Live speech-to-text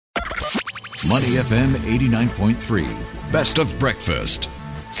Money FM 89.3. Best of breakfast.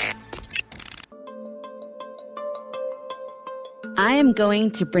 I am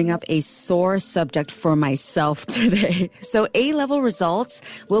going to bring up a sore subject for myself today. So A-level results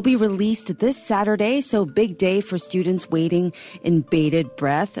will be released this Saturday, so big day for students waiting in bated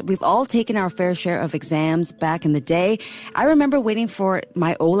breath. We've all taken our fair share of exams back in the day. I remember waiting for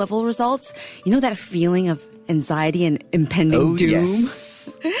my O-level results. You know that feeling of anxiety and impending doom?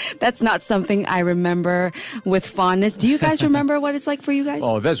 Yes. That's not something I remember with fondness. Do you guys remember what it's like for you guys?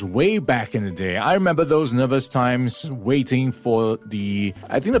 Oh, that's way back in the day. I remember those nervous times waiting for the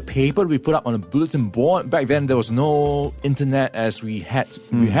paper we put up on a bulletin board. Back then, there was no internet as we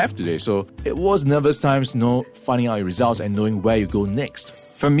have today. So it was nervous times, finding out your results and knowing where you go next.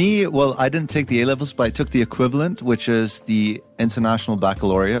 For me, well, I didn't take the A-levels, but I took the equivalent, which is the International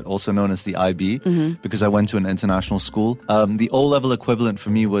Baccalaureate, also known as the IB, because I went to an international school. The O-level equivalent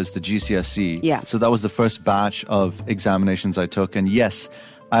for me was the GCSE. Yeah. So that was the first batch of examinations I took. And yes,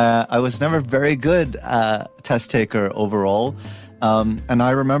 I was never very good test taker overall. And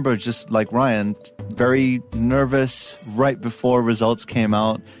I remember, just like Ryan, very nervous right before results came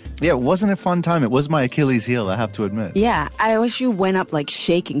out. Yeah, it wasn't a fun time. It was my Achilles heel, I have to admit. Yeah, I wish you went up like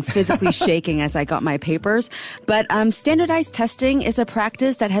shaking, physically shaking as I got my papers. But standardized testing is a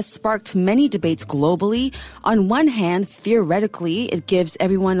practice that has sparked many debates globally. On one hand, theoretically, it gives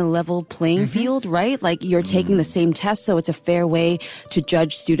everyone a level playing field, right? Like you're taking the same test, so it's a fair way to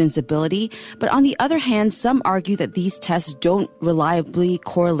judge students' ability. But on the other hand, some argue that these tests don't reliably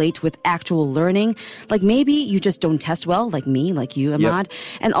correlate with actual learning. Like maybe you just don't test well, like me, like you, Ahmad.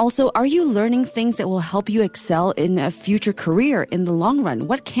 Yep. And also, are you learning things that will help you excel in a future career in the long run?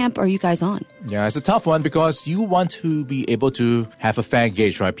 What camp are you guys on? Yeah, it's a tough one because you want to be able to have a fair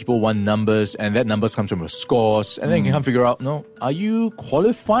gauge, right? People want numbers, and that numbers comes from your scores, and then you can figure out, are you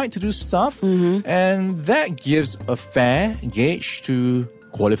qualified to do stuff? And that gives a fair gauge to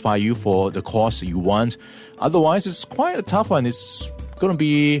qualify you for the course you want. Otherwise, it's quite a tough one. It's going to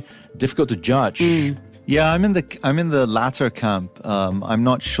be difficult to judge. Yeah, I'm in the latter camp. I'm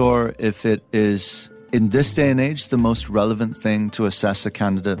not sure if it is, in this day and age, the most relevant thing to assess a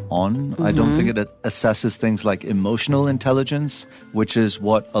candidate on. I don't think it assesses things like emotional intelligence, which is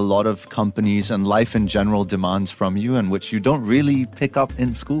what a lot of companies and life in general demands from you, and which you don't really pick up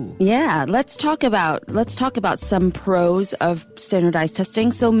in school. Yeah, let's talk about some pros of standardized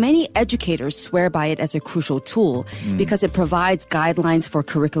testing. So many educators swear by it as a crucial tool because it provides guidelines for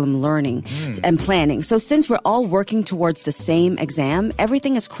curriculum learning and planning. So since we're all working towards the same exam,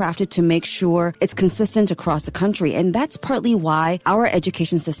 everything is crafted to make sure it's consistent across the country. And that's partly why our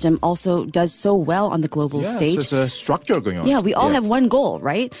education system also does so well on the global stage. So there's a structure going on. Yeah, we all have one goal,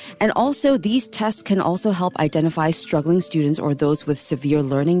 right? And also these tests can also help identify struggling students or those with severe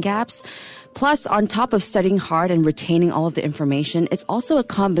learning gaps. Plus, on top of studying hard and retaining all of the information, it's also a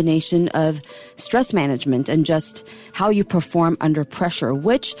combination of stress management and just how you perform under pressure,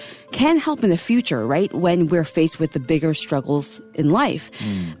 which can help in the future, right? When we're faced with the bigger struggles in life.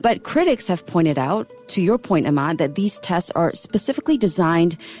 But critics have pointed out, to your point, Ahmad, that these tests are specifically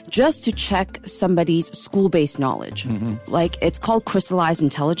designed just to check somebody's school-based knowledge. Like, it's called crystallized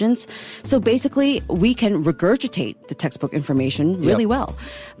intelligence. So basically, we can regurgitate the textbook information really well.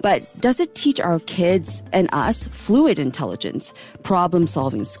 But does it teach our kids and us fluid intelligence,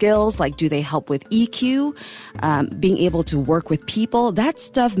 problem-solving skills? Like, do they help with EQ, being able to work with people? That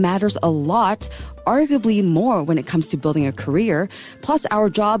stuff matters a lot, arguably more when it comes to building a career. Plus, our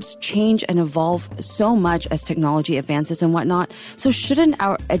jobs change and evolve so much as technology advances and whatnot. So shouldn't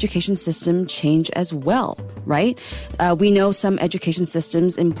our education system change as well, right? We know some education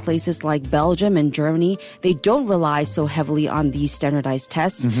systems in places like Belgium and Germany, they don't rely so heavily on these standardized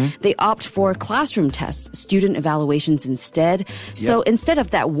tests. They opt for classroom tests, student evaluations instead. So instead of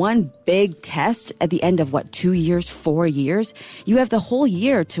that one big test at the end of 2 years, 4 years, you have the whole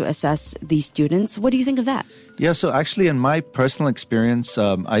year to assess these students. What do you think of that? Yeah, so actually in my personal experience,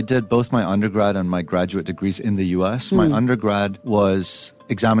 I did both my undergrad and my graduate degrees in the US. My undergrad was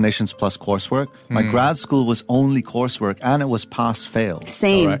examinations plus coursework. My grad school was only coursework, and it was pass-fail.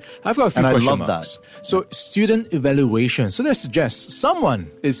 Same. All right. I've got a few question love marks. So student evaluation. So that suggests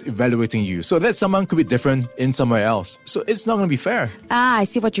someone is evaluating you. So that someone could be different in somewhere else. So it's not going to be fair. I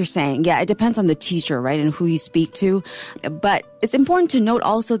see what you're saying. Yeah, it depends on the teacher, right, and who you speak to. But it's important to note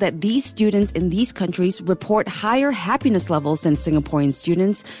also that these students in these countries report higher happiness levels than Singaporean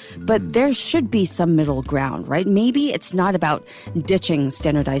students. But there should be some middle ground, right? Maybe it's not about ditching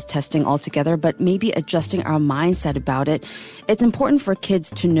standardized testing altogether, but maybe adjusting our mindset about it. It's important for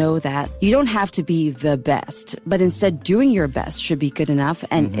kids to know that you don't have to be the best, but instead doing your best should be good enough.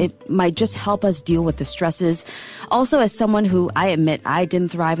 And it might just help us deal with the stresses. Also, as someone who I admit I didn't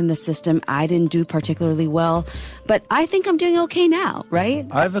thrive in the system, I didn't do particularly well, but I think I'm doing okay now, right?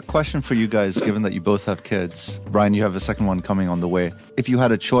 I have a question for you guys, given that you both have kids. Brian, you have a second one coming on the way. If you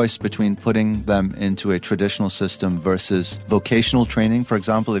had a choice between putting them into a traditional system versus vocational training, for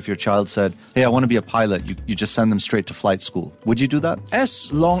example, if your child said, hey, I want to be a pilot, you just send them straight to flight school. Would you do that?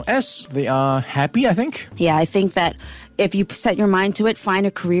 As long as they are happy, I think. Yeah, I think that if you set your mind to it, find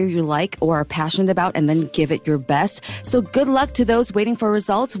a career you like or are passionate about and then give it your best. So good luck to those waiting for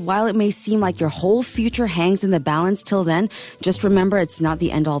results. While it may seem like your whole future hangs in the balance till then, just remember it's not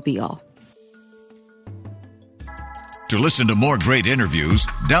the end-all be-all. To listen to more great interviews,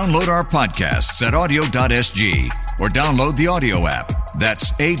 download our podcasts at audio.sg or download the audio app.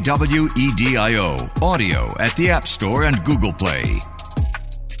 That's AWEDIO, audio at the App Store and Google Play.